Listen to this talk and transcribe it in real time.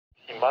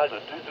maximale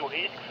de 2 au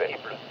risque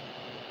faible.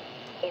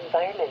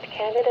 Environment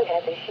Canada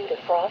has issued a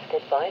frost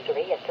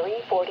advisory at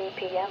 3:40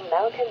 p.m.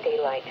 Mountain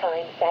Daylight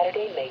Time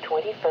Saturday, May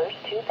 21st,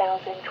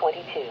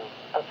 2022.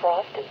 A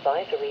frost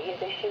advisory is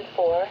issued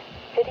for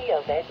City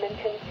of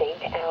Edmonton,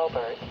 St.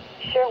 Albert,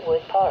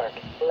 Sherwood Park,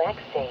 Lac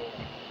Saint,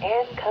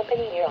 and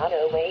Company near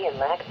Ottawa and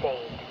Lac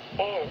Saint,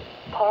 and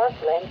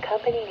Parkland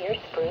Company near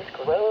Spruce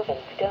Grove and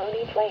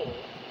Stony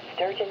Plains,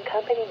 Sturgeon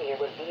Company near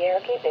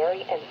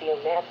Rivière-Québec and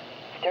Villeneuve,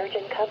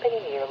 Sturgeon Company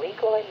near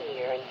Legal and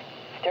Mearns,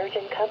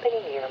 Sturgeon Company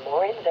near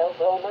Morinville,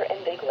 Vollmer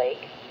and Big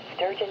Lake,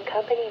 Sturgeon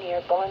Company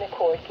near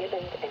Bonnecourt,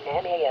 Gibbons and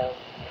Namao,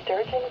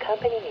 Sturgeon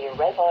Company near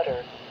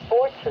Redwater,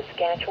 Fort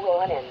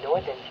Saskatchewan and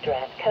Northern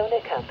Strathcona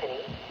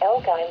Company,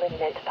 Elk Island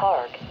Net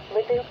Park,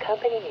 Leduc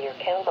Company near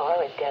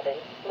Kelmar and Devon,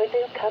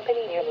 Leduc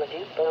Company near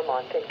Leduc,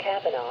 Beaumont and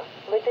Kavanaugh,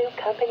 Leduc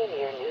Company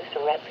near New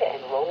Sarepta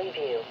and Roley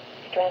View,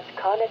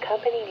 Strathcona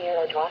Company near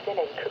Ardrossan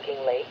and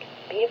Cooking Lake,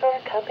 Beaver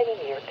Company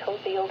near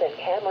Tofield and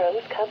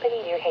Camrose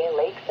Company near Hay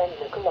Lakes and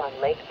Nukulon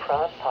Lake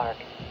Prov Park.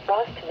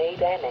 Frost may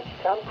damage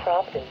some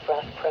crops in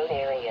frost-prone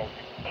areas.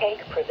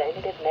 Take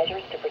preventative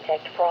measures to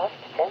protect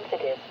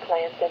frost-sensitive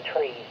plants and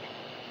trees.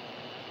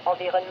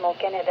 Environnement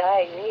Canada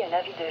a émis un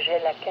avis de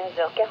gel à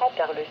 15h40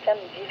 par le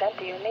samedi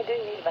 21 mai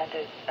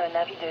 2022. Un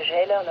avis de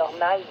gel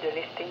anormal de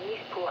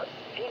l'Esthénis pour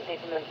Ville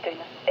d'Edmonton,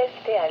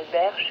 St.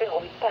 Albert,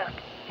 Sherwood Park,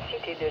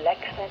 Cité de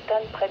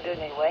Lac-Sainte-Anne près de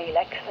Newa et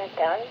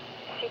Lac-Sainte-Anne,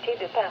 Cité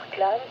de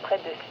Parkland près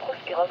de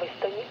Spruce Grove et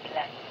Stony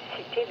Plain,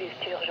 Cité des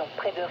Sturgeons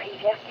près de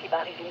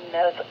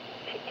Rivière-Québec-Villeneuve,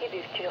 Cité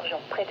des Sturgeons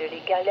près de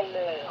Legal et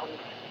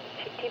Mearns,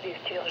 Cité des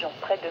Sturgeons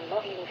près de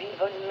Morinville,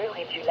 Vollmer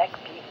et du lac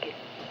Big,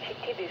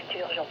 Cité des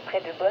Sturgeons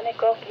près de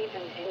Bonnecourt,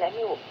 Gibbons et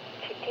Namao,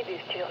 Cité des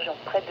Sturgeons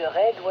près de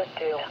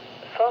Redwater,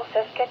 Fort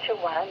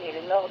Saskatchewan et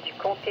le nord du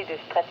comté de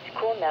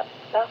Strathcona,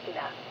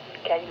 Parkland,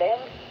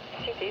 Kylen,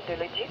 Cité de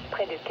Leduc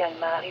près de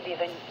Calmar et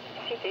Devon,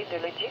 Cité de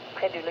Leduc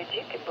près de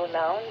Leduc,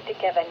 Beaumont et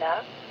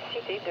Kavanaugh,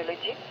 Cité de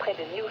Leduc près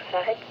de New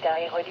Sarepta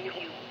et Roley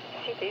View,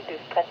 Cité de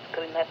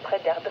Strathcona près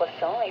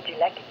d'Ardrossan et du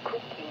lac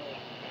Cooking,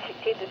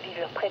 Cité de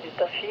Beaver près de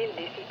Tofield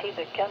et Cité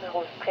de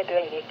Camrose près de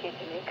Hay Lake et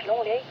du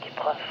Miquelon Lake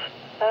Prof.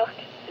 Park.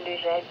 Le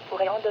gel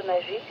pourrait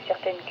endommager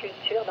certaines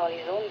cultures dans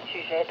les zones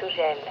sujettes au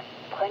gel.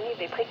 Prenez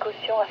des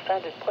précautions afin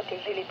de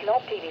protéger les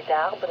plantes et les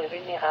arbres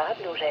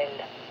vulnérables au gel.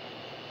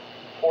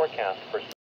 Forecast for